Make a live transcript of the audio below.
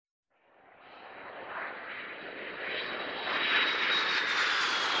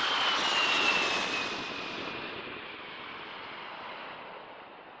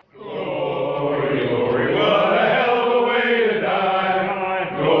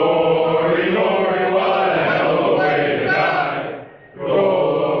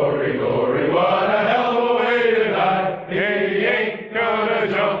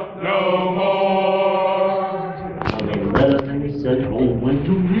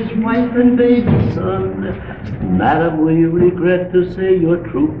his wife and baby son. Madam, we regret to say your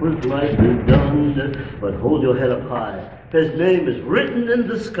trooper's life is done. But hold your head up high. His name is written in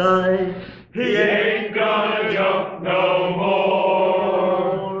the sky. He ain't gonna jump no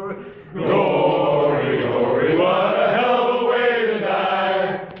more. Glory, glory, what a hell of a way to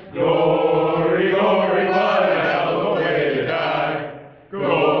die. Glory, glory, what a hell of a way to die.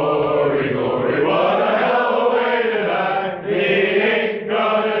 Glory, glory, what a hell of a way to die. He ain't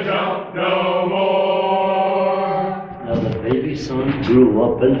gonna jump no more. Now the baby son grew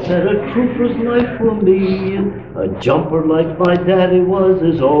up and said, a trooper's life for me. A jumper like my daddy was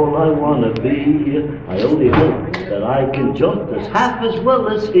is all I want to be. I only hope that I can jump as half as well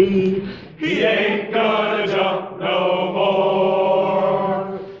as he. He ain't gonna jump no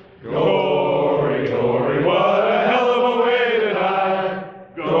more. Glory, glory, what a hell of a way to die.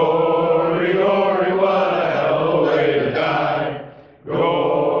 Glory, glory, what a hell of a way to die.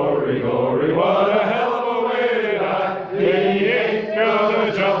 Glory, glory, what a hell of a way to die. He ain't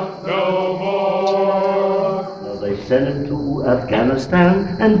gonna jump no more. Now they sent him to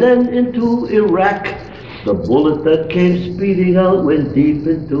Afghanistan and then into Iraq. The bullet that came speeding out went deep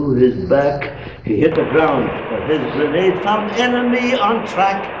into his back. He hit the ground, but his grenade found enemy on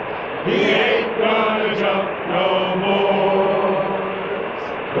track. He ain't gonna jump no more.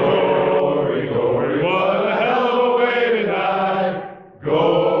 Glory, glory, what a hell of a way to die.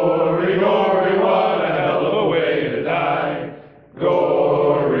 Glory, glory, what a hell of a way to die.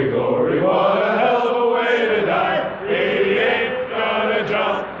 Glory, glory, what a hell of a way to die. He ain't gonna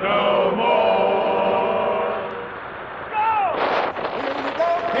jump no more.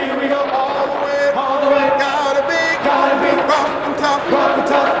 Here we go, all the way, gotta be rough and tough,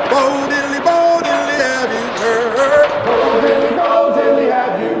 Bo diddly, have you heard? Bo diddly,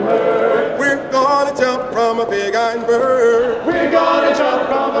 have you heard? We're gonna jump from a big iron bird. We're gonna jump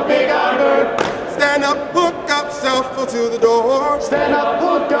from a big iron bird. Stand up, hook up, shuffle to the door. Stand up,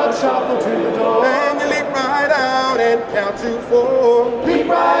 hook up, shuffle to the door. And you leap right out and count to 4. Leap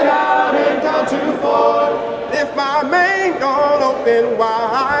right out and count to 4. If my main don't open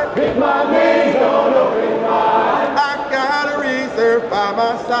wide, if my main don't open wide, I got a reserve by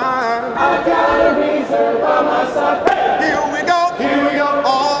my side. I got a reserve by my side.